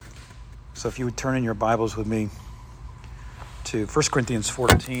So if you would turn in your Bibles with me to 1 Corinthians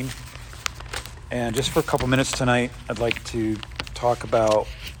 14. And just for a couple minutes tonight, I'd like to talk about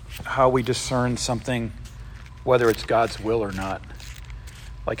how we discern something, whether it's God's will or not.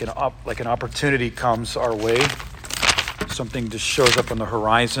 Like an opportunity comes our way, something just shows up on the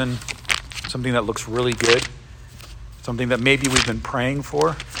horizon, something that looks really good, something that maybe we've been praying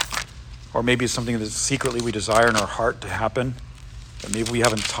for, or maybe it's something that secretly we desire in our heart to happen, that maybe we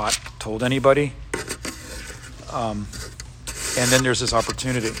haven't told anybody. And then there's this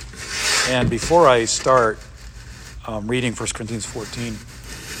opportunity. And before I start reading 1 Corinthians 14,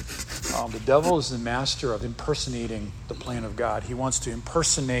 the devil is the master of impersonating the plan of God. He wants to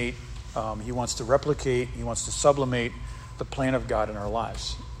impersonate, he wants to replicate, he wants to sublimate the plan of God in our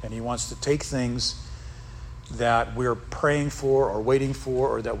lives. And he wants to take things that we're praying for or waiting for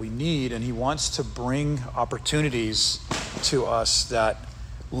or that we need, and he wants to bring opportunities to us that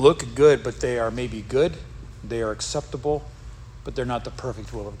look good, but they are maybe good, they are acceptable, but they're not the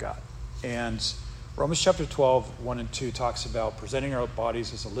perfect will of God. And Romans chapter 12, 1 and 2 talks about presenting our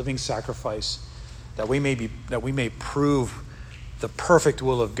bodies as a living sacrifice that we may prove the perfect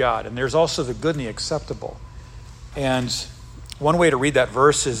will of God. And there's also the good and the acceptable. And one way to read that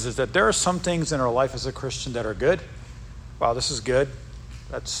verse is that there are some things in our life as a Christian that are good. Wow, this is good.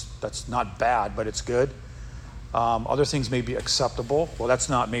 That's not bad, but it's good. Other things may be acceptable. Well, that's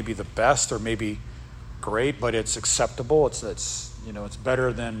not maybe the best or maybe great, but it's acceptable. It's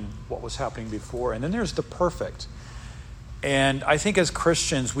better than what was happening before. And then there's the perfect. And I think as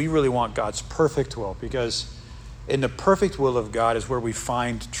Christians, we really want God's perfect will, because in the perfect will of God is where we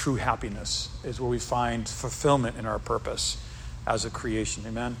find true happiness, is where we find fulfillment in our purpose as a creation.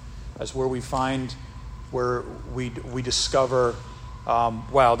 Amen? That's where we find, where we discover,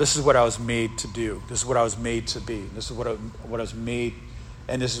 wow, this is what I was made to do. This is what I was made to be. This is what I was made,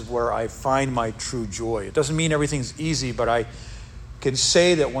 and this is where I find my true joy. It doesn't mean everything's easy, but I can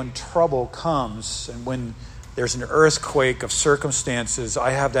say that when trouble comes and when there's an earthquake of circumstances,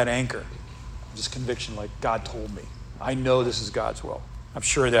 I have that anchor, this conviction, like God told me. I know this is God's will. I'm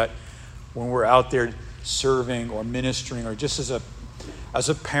sure that when we're out there serving or ministering, or just as a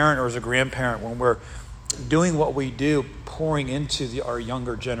parent or as a grandparent, when we're doing what we do, pouring into our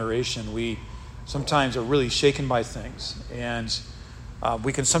younger generation, we sometimes are really shaken by things, and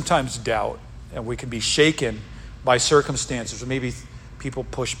we can sometimes doubt, and we can be shaken by circumstances, or maybe people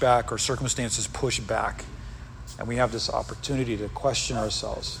push back or circumstances push back, and we have this opportunity to question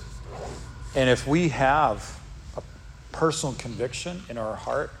ourselves. And if we have a personal conviction in our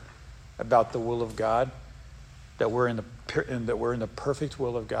heart about the will of God, that we're in the perfect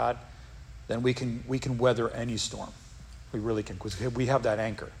will of God, then we can weather any storm. We really can, because we have that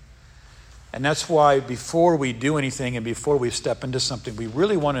anchor. And that's why before we do anything and before we step into something, we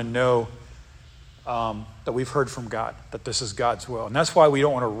really want to know that we've heard from God, that this is God's will. And that's why we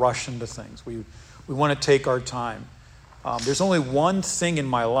don't want to rush into things. We want to take our time. There's only one thing in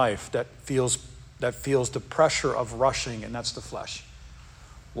my life that feels the pressure of rushing, and that's the flesh.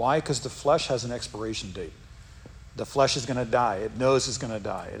 Why? Because the flesh has an expiration date. The flesh is going to die. It knows it's going to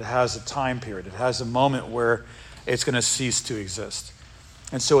die. It has a time period. It has a moment where it's going to cease to exist.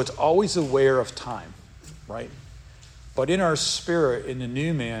 And so it's always aware of time, right? But in our spirit, in the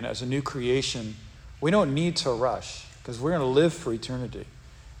new man, as a new creation, we don't need to rush, because we're going to live for eternity.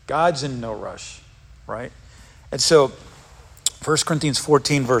 God's in no rush, right? And so 1 Corinthians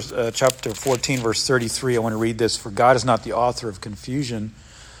 14, chapter 14, verse 33, I want to read this. For God is not the author of confusion,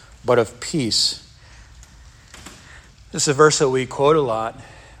 but of peace. This is a verse that we quote a lot,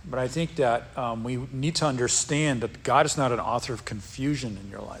 but I think that we need to understand that God is not an author of confusion in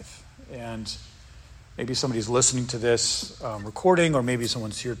your life. And maybe somebody's listening to this recording, or maybe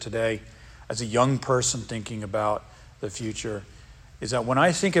someone's here today as a young person thinking about the future, is that when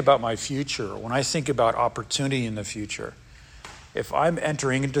I think about my future, when I think about opportunity in the future, if I'm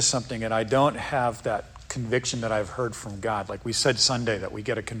entering into something and I don't have that conviction that I've heard from God, like we said Sunday, that we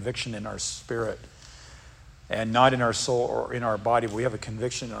get a conviction in our spirit and not in our soul or in our body, but we have a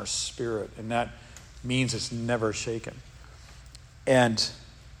conviction in our spirit, and that means it's never shaken. And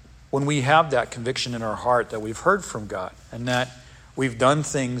when we have that conviction in our heart that we've heard from God and that we've done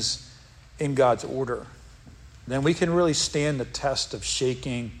things in God's order, then we can really stand the test of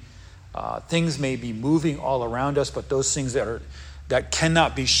shaking. Things may be moving all around us, but those things that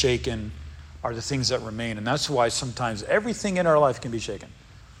cannot be shaken are the things that remain. And that's why sometimes everything in our life can be shaken.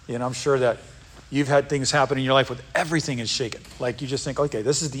 I'm sure that you've had things happen in your life where everything is shaken. Like you just think, okay,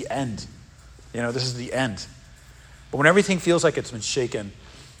 this is the end. This is the end. But when everything feels like it's been shaken,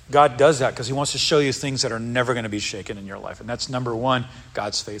 God does that because he wants to show you things that are never going to be shaken in your life. And that's number one,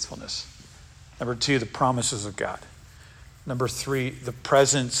 God's faithfulness. Number 2, the promises of God. Number 3, the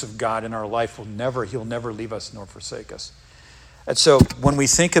presence of God in our life he'll never leave us nor forsake us. And so when we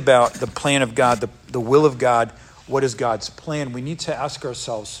think about the plan of God, the will of God, what is God's plan, we need to ask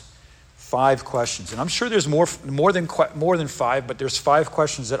ourselves 5 questions. And I'm sure there's more than 5, but there's 5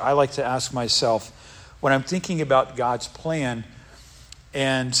 questions that I like to ask myself when I'm thinking about God's plan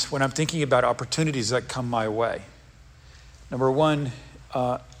and when I'm thinking about opportunities that come my way. Number 1,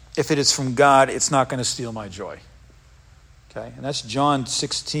 if it is from God, it's not going to steal my joy. Okay, and that's John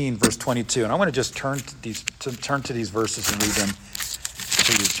 16, verse 22. And I want to just turn to these verses and read them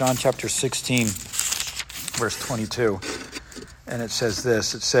to you. John chapter 16, verse 22. And it says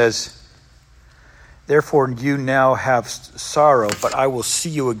this. It says, "Therefore you now have sorrow, but I will see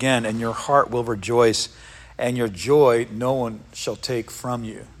you again, and your heart will rejoice, and your joy no one shall take from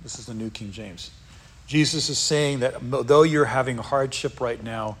you." This is the New King James. Jesus is saying that though you're having hardship right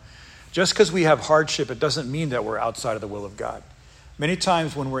now, just because we have hardship, it doesn't mean that we're outside of the will of God. Many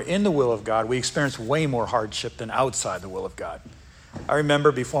times when we're in the will of God, we experience way more hardship than outside the will of God. I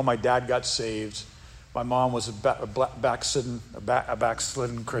remember before my dad got saved, my mom was a backslidden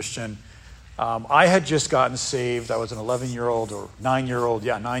Christian. I had just gotten saved. I was an 11-year-old or 9-year-old.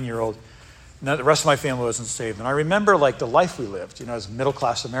 Yeah, 9-year-old. No, the rest of my family wasn't saved. And I remember the life we lived, as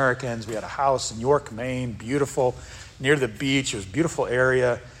middle-class Americans. We had a house in York, Maine, beautiful, near the beach. It was a beautiful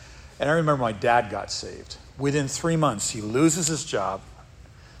area. And I remember my dad got saved. Within 3 months, he loses his job.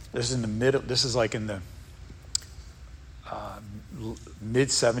 This is in the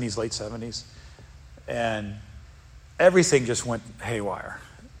mid-70s, late 70s. And everything just went haywire.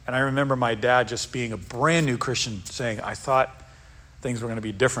 And I remember my dad just being a brand new Christian saying, I thought things were going to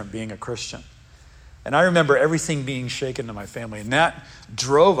be different being a Christian. And I remember everything being shaken in my family. And that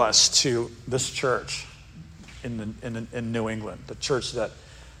drove us to this church in New England, the church that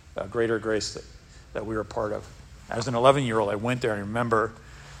EverGrace that we were a part of. As an 11-year-old, I went there and I remember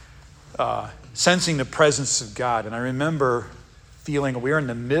sensing the presence of God. And I remember feeling we were in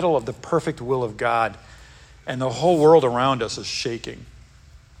the middle of the perfect will of God and the whole world around us is shaking.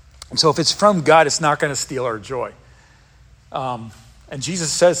 And so if it's from God, it's not going to steal our joy. And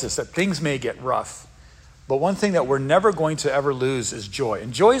Jesus says this, that things may get rough. But one thing that we're never going to ever lose is joy.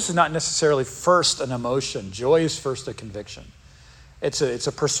 And joy is not necessarily first an emotion. Joy is first a conviction. It's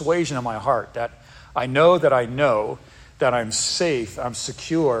a persuasion in my heart that I know that I'm safe, I'm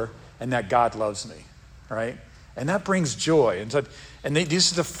secure, and that God loves me, right? And that brings joy.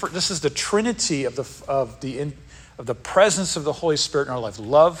 This is the trinity of the presence of the Holy Spirit in our life: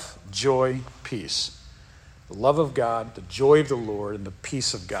 love, joy, peace. The love of God, the joy of the Lord, and the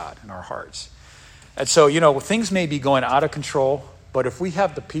peace of God in our hearts. And so, things may be going out of control, but if we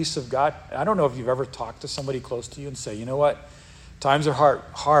have the peace of God, I don't know if you've ever talked to somebody close to you and say, you know what? Times are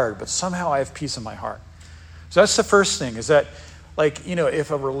hard, but somehow I have peace in my heart. So that's the first thing, is that,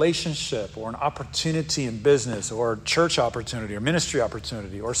 if a relationship or an opportunity in business or church opportunity or ministry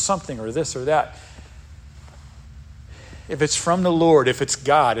opportunity or something or this or that, if it's from the Lord, if it's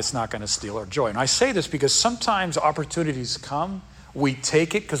God, it's not going to steal our joy. And I say this because sometimes opportunities come, we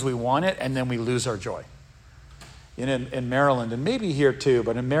take it because we want it, and then we lose our joy. In Maryland, and maybe here too,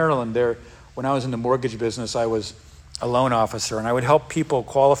 but in Maryland, when I was in the mortgage business, I was a loan officer, and I would help people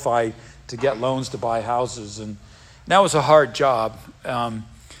qualify to get loans to buy houses. And that was a hard job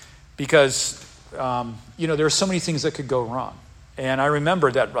because, there are so many things that could go wrong. And I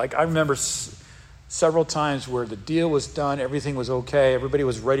remember that, several times where the deal was done, everything was okay, everybody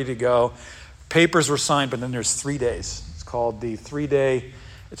was ready to go, papers were signed, but then there's 3 days. It's called the 3-day.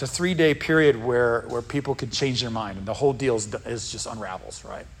 It's a 3-day period where people could change their mind, and the whole deal is just unravels,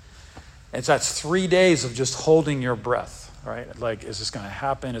 right? And so that's 3 days of just holding your breath, right? Is this going to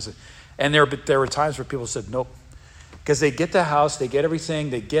happen? And there were times where people said nope, because they get the house, they get everything,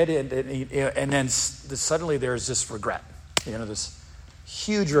 they get in, and then suddenly there's this regret, this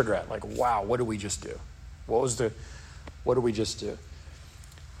huge regret, wow, what did we just do? What did we just do?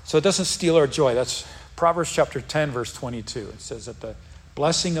 So it doesn't steal our joy. That's Proverbs chapter 10, verse 22. It says that the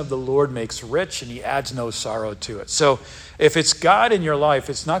blessing of the Lord makes rich, and he adds no sorrow to it. So if it's God in your life,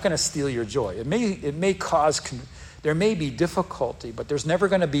 it's not going to steal your joy. It may cause, there may be difficulty, but there's never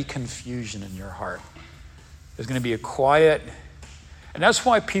going to be confusion in your heart. There's going to be a quiet, and that's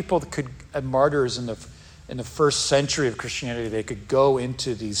why people martyrs in the first century of Christianity, they could go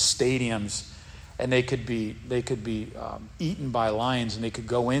into these stadiums and they could be eaten by lions, and they could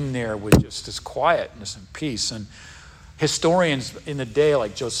go in there with just this quietness and peace. And historians in the day,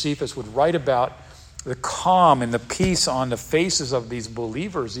 like Josephus, would write about the calm and the peace on the faces of these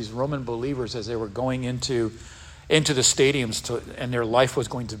believers, these Roman believers, as they were going into the stadiums, and their life was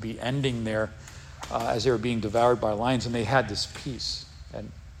going to be ending there. as they were being devoured by lions, and they had this peace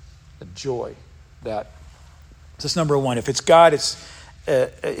and a joy that, this number one, if it's God,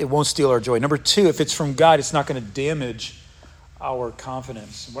 it won't steal our joy. Number two, if it's from God, it's not going to damage our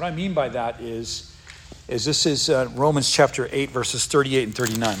confidence. What I mean by that is this is Romans chapter 8, verses 38 and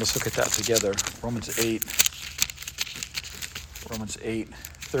 39. Let's look at that together. Romans 8,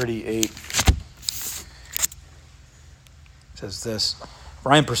 38. Says this,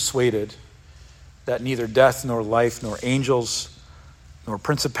 "For I am persuaded that neither death nor life, nor angels, nor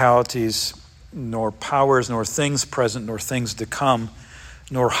principalities, nor powers, nor things present, nor things to come,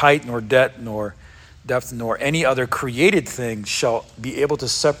 nor height, nor depth, nor any other created thing shall be able to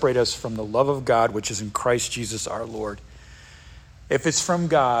separate us from the love of God, which is in Christ Jesus our Lord." If it's from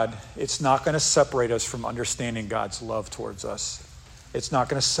God, it's not going to separate us from understanding God's love towards us. It's not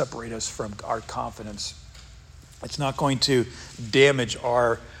going to separate us from our confidence. It's not going to damage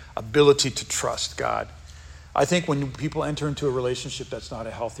our ability to trust God. I think when people enter into a relationship that's not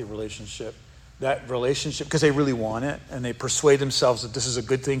a healthy relationship, that relationship, because they really want it, and they persuade themselves that this is a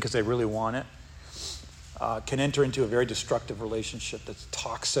good thing because they really want it, can enter into a very destructive relationship that's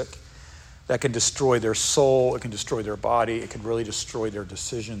toxic, that can destroy their soul, it can destroy their body, it can really destroy their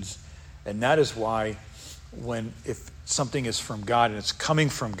decisions. And that is why if something is from God and it's coming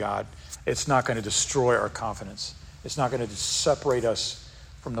from God, it's not going to destroy our confidence. It's not going to separate us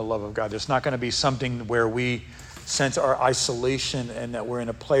from the love of God. It's not going to be something where we sense our isolation and that we're in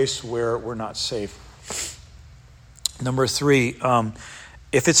a place where we're not safe. Number three,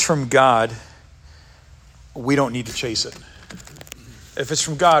 if it's from God, we don't need to chase it. If it's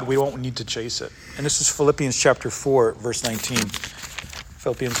from God, we won't need to chase it. And this is Philippians chapter 4, verse 19.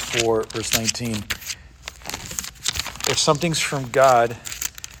 Philippians 4, verse 19. If something's from God,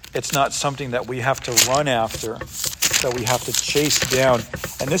 it's not something that we have to run after, that we have to chase down.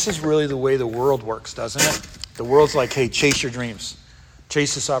 And this is really the way the world works, doesn't it? The world's like, hey, chase your dreams.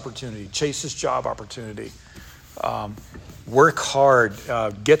 Chase this opportunity. Chase this job opportunity. Work hard.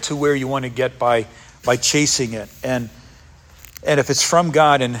 Get to where you want to get by chasing it. And if it's from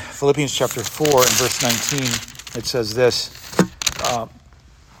God, in Philippians chapter 4 and verse 19, it says this,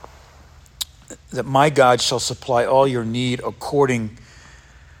 that my God shall supply all your need according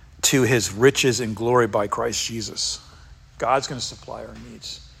to his riches and glory by Christ Jesus. God's going to supply our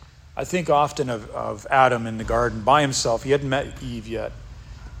needs. I think often of Adam in the garden by himself. He hadn't met Eve yet.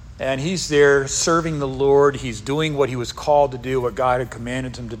 And he's there serving the Lord. He's doing what he was called to do, what God had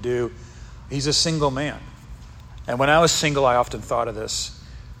commanded him to do. He's a single man. And when I was single, I often thought of this,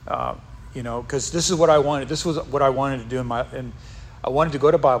 because this is what I wanted. This was what I wanted to do and I wanted to go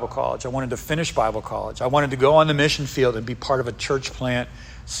to Bible college. I wanted to finish Bible college. I wanted to go on the mission field and be part of a church plant,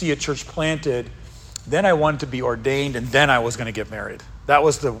 see a church planted. Then I wanted to be ordained, and then I was going to get married. That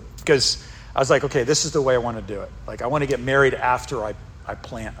was because I was like, okay, this is the way I want to do it. Like, I want to get married after I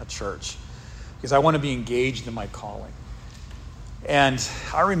plant a church because I want to be engaged in my calling. And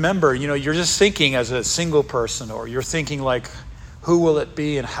I remember, you're just thinking as a single person, or you're thinking like, who will it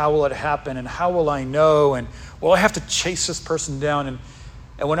be and how will it happen and how will I know? And well, I have to chase this person down.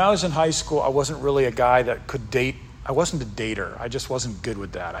 And when I was in high school, I wasn't really a guy that could date. I wasn't a dater. I just wasn't good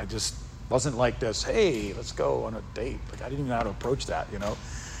with that. I just wasn't like this, hey, let's go on a date. Like, I didn't even know how to approach that,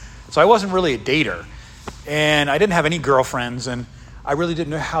 So I wasn't really a dater. And I didn't have any girlfriends, and I really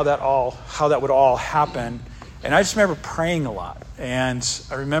didn't know how that would all happen. And I just remember praying a lot. And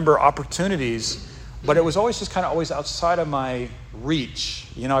I remember opportunities, but it was always just kind of always outside of my reach.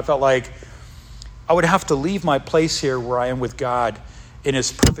 I felt like I would have to leave my place here where I am with God in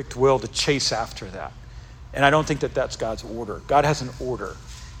his perfect will to chase after that. And I don't think that that's God's order. God has an order.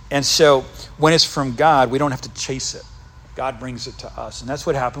 And so when it's from God, we don't have to chase it. God brings it to us. And that's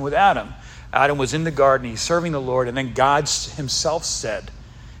what happened with Adam. Adam was in the garden, he's serving the Lord, and then God himself said,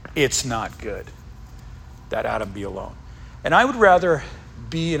 it's not good that Adam be alone. And I would rather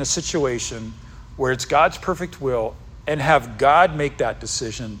be in a situation where it's God's perfect will and have God make that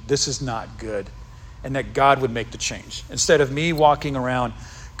decision, this is not good, and that God would make the change. Instead of me walking around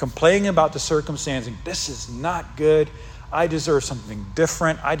complaining about the circumstance, this is not good, I deserve something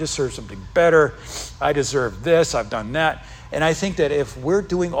different, I deserve something better, I deserve this, I've done that. And I think that if we're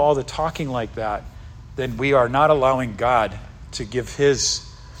doing all the talking like that, then we are not allowing God to give his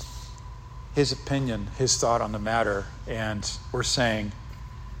opinion, his thought on the matter. And we're saying,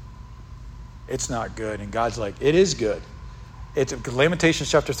 it's not good. And God's like, it is good. It's Lamentations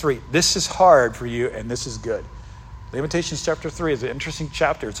chapter 3. This is hard for you, and this is good. Lamentations chapter 3 is an interesting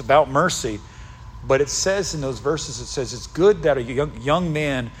chapter. It's about mercy. But it says in those verses, it's good that a young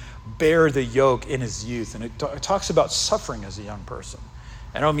man bear the yoke in his youth. And it talks about suffering as a young person.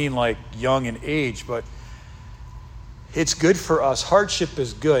 I don't mean like young in age, but it's good for us. Hardship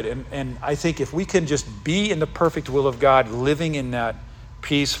is good. And I think if we can just be in the perfect will of God, living in that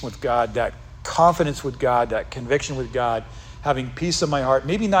peace with God, that confidence with God, that conviction with God, having peace in my heart,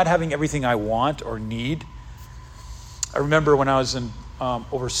 maybe not having everything I want or need. I remember when I was in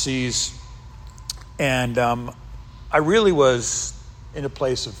overseas, and I really was in a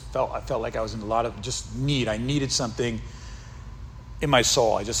place of I felt like I was in a lot of just need. I needed something in my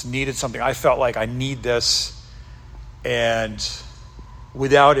soul. I just needed something. I felt like I need this, and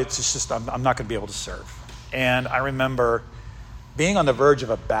without it, it's just I'm not going to be able to serve. And I remember being on the verge of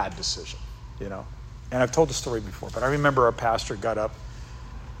a bad decision, And I've told the story before, but I remember our pastor got up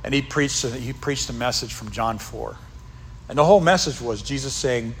and he preached a message from John 4. And the whole message was Jesus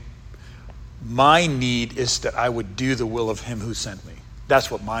saying, my need is that I would do the will of him who sent me. That's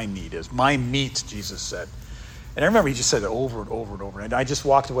what my need is. My meat, Jesus said. And I remember he just said it over and over and over. And I just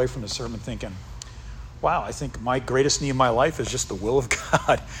walked away from the sermon thinking, wow, I think my greatest need in my life is just the will of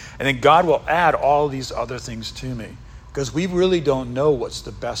God. And then God will add all these other things to me, because we really don't know what's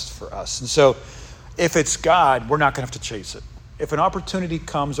the best for us. And so if it's God, we're not going to have to chase it. If an opportunity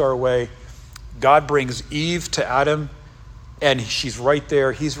comes our way, God brings Eve to Adam, and she's right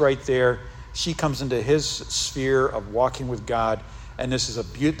there, he's right there. She comes into his sphere of walking with God, and this is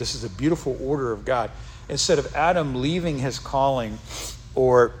a beautiful order of God. Instead of Adam leaving his calling,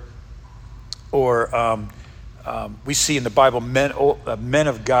 or we see in the Bible men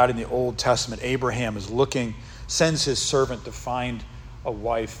of God in the Old Testament, Abraham sends his servant to find a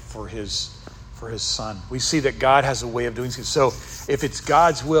wife for his son. We see that God has a way of doing things. So if it's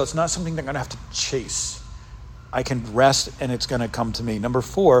God's will, it's not something that I'm going to have to chase. I can rest and it's going to come to me. Number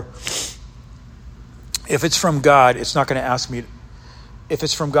 4, if it's from God, it's not going to ask me. If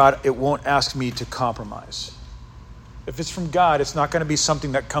it's from God, it won't ask me to compromise. If it's from God, it's not going to be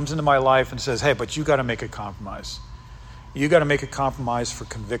something that comes into my life and says, hey, but you got to make a compromise. You got to make a compromise for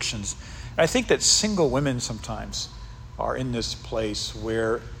convictions. And I think that single women sometimes are in this place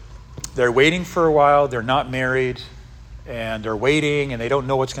where they're waiting for a while, they're not married, and they're waiting, and they don't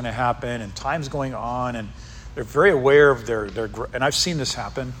know what's going to happen, and time's going on, and they're very aware of their and I've seen this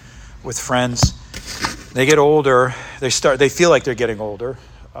happen with friends. They get older, they feel like they're getting older,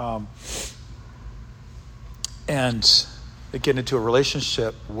 and they get into a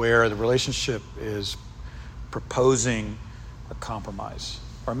relationship where the relationship is proposing a compromise.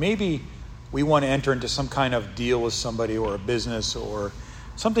 Or maybe we want to enter into some kind of deal with somebody, or a business, or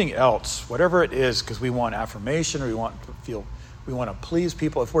something else, whatever it is, because we want affirmation, or we want to please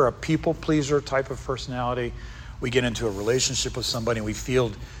people. If we're a people pleaser type of personality, we get into a relationship with somebody and we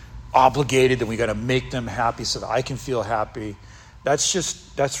feel obligated, and we got to make them happy so that I can feel happy.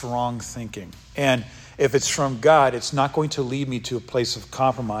 That's wrong thinking. And if it's from God, it's not going to lead me to a place of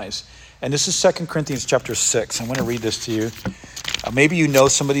compromise. And this is 2 Corinthians chapter 6. I'm going to read this to you. Maybe you know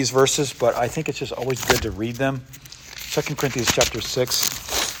some of these verses, but I think it's just always good to read them. 2 Corinthians chapter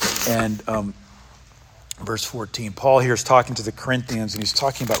 6 and verse 14. Paul here is talking to the Corinthians, and he's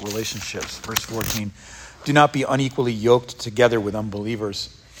talking about relationships. Verse 14, do not be unequally yoked together with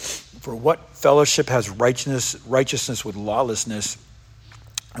unbelievers. For what fellowship has righteousness with lawlessness?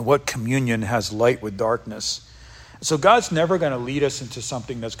 And what communion has light with darkness? So God's never going to lead us into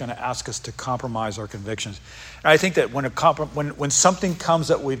something that's going to ask us to compromise our convictions. And I think that when something comes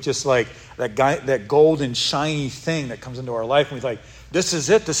that we've just like that golden shiny thing that comes into our life, and we're like, this is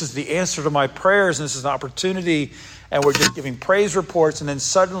it. This is the answer to my prayers, and this is an opportunity, and we're just giving praise reports, and then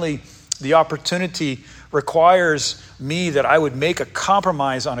suddenly the opportunity requires me that I would make a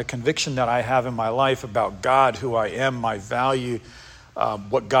compromise on a conviction that I have in my life about God, who I am, my value,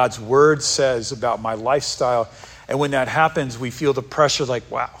 what God's word says about my lifestyle. And when that happens, we feel the pressure like,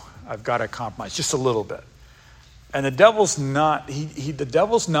 wow, I've got to compromise just a little bit. And the devil's not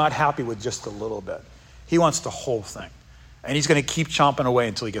happy with just a little bit. He wants the whole thing. And he's going to keep chomping away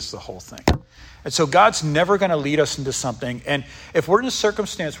until he gets the whole thing. And so God's never going to lead us into something. And if we're in a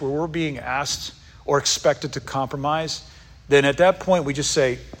circumstance where we're being asked or expected to compromise, then at that point we just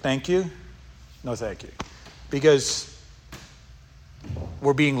say, thank you, no thank you. Because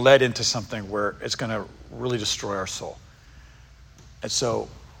we're being led into something where it's going to really destroy our soul. And so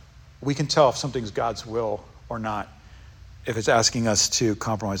we can tell if something's God's will or not, if it's asking us to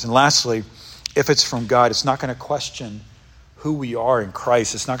compromise. And lastly, if it's from God, it's not going to question who we are in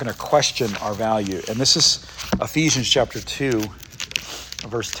Christ. It's not going to question our value. And this is Ephesians chapter 2,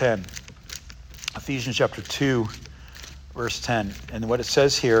 verse 10. Ephesians chapter 2, verse 10. And what it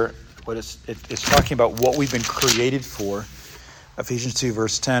says here, it's talking about what we've been created for. Ephesians 2,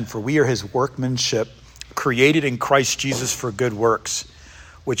 verse 10. For we are his workmanship, created in Christ Jesus for good works,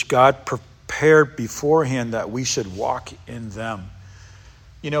 which God prepared beforehand that we should walk in them.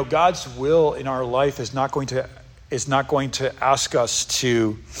 God's will in our life is not going to ask us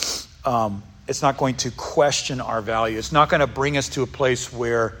to, it's not going to question our value. It's not going to bring us to a place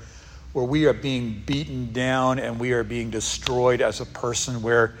where we are being beaten down and we are being destroyed as a person,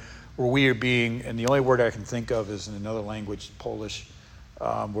 where we are being, and the only word I can think of is in another language, Polish,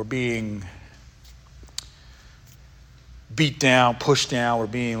 we're being beat down, pushed down. We're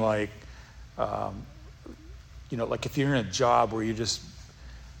being like if you're in a job where you just,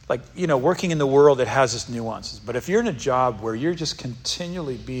 working in the world, it has its nuances. But if you're in a job where you're just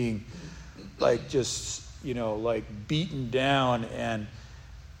continually being beaten down and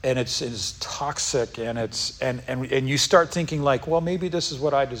it's toxic and you start thinking well, maybe this is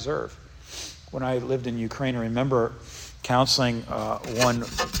what I deserve. When I lived in Ukraine, I remember counseling my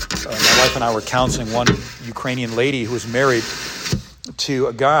wife and I were counseling one Ukrainian lady who was married to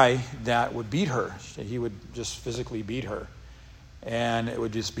a guy that would beat her. He would just physically beat her. And it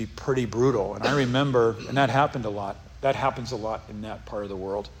would just be pretty brutal. And I remember, and that happened a lot. That happens a lot in that part of the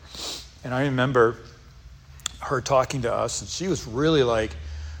world. And I remember her talking to us, and she was really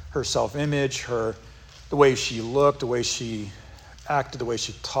her self-image, the way she looked, the way she acted, the way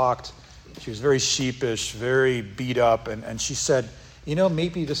she talked. She was very sheepish, very beat up. And she said,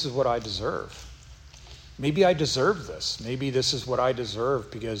 maybe this is what I deserve. Maybe I deserve this. Maybe this is what I deserve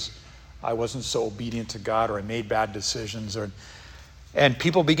because I wasn't so obedient to God, or I made bad decisions, and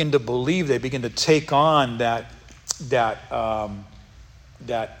people begin to believe, they begin to take on that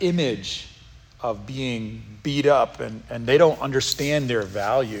image of being beat up, and they don't understand their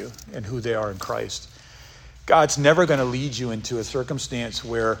value and who they are in Christ. God's never going to lead you into a circumstance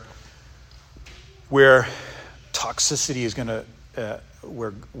where toxicity is going to,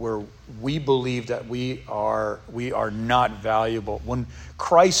 where we believe that we are not valuable. When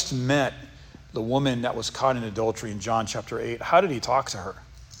Christ met the woman that was caught in adultery in John chapter 8, how did he talk to her?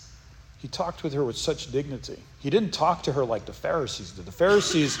 He talked with her with such dignity. He didn't talk to her like the Pharisees did. The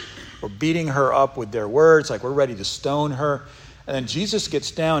Pharisees were beating her up with their words, like we're ready to stone her. And then Jesus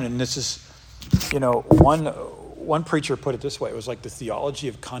gets down, and this is, one preacher put it this way. It was like the theology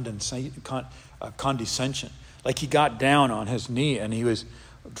of condescension. Like he got down on his knee and he was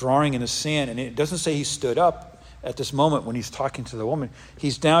drawing in the sand. And it doesn't say he stood up at this moment when he's talking to the woman.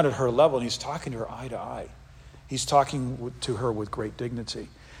 He's down at her level and he's talking to her eye to eye. He's talking to her with great dignity.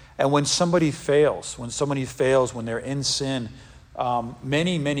 And when somebody fails, when they're in sin,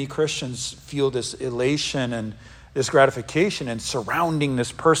 many Christians feel this elation and this gratification and surrounding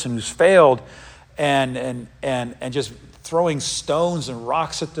this person who's failed and just throwing stones and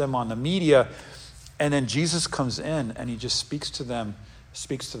rocks at them on the media. And then Jesus comes in and he just speaks to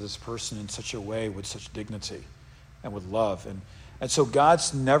this person in such a way with such dignity and with love. And so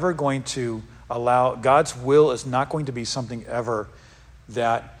God's never going to God's will is not going to be something ever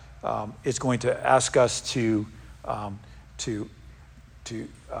that is going to ask us to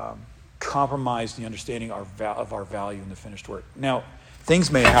compromise the understanding of our value in the finished work. Now,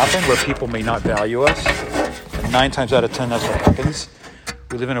 things may happen where people may not value us. And 9 times out of 10, that's what happens.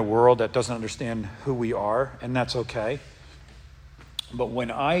 We live in a world that doesn't understand who we are, and that's okay. But when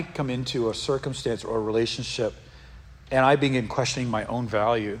I come into a circumstance or a relationship and I begin questioning my own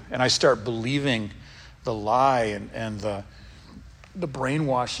value and I start believing the lie and the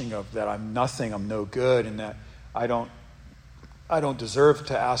brainwashing of that I'm nothing, I'm no good, and that I don't deserve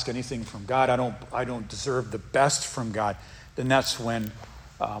to ask anything from God, I don't deserve the best from God, then that's when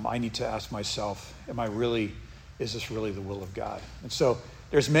I need to ask myself, is this really the will of God? And so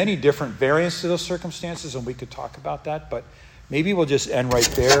there's many different variants to those circumstances, and we could talk about that, but maybe we'll just end right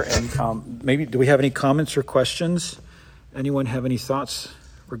there. And maybe, do we have any comments or questions? Anyone have any thoughts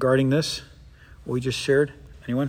regarding this, what we just shared?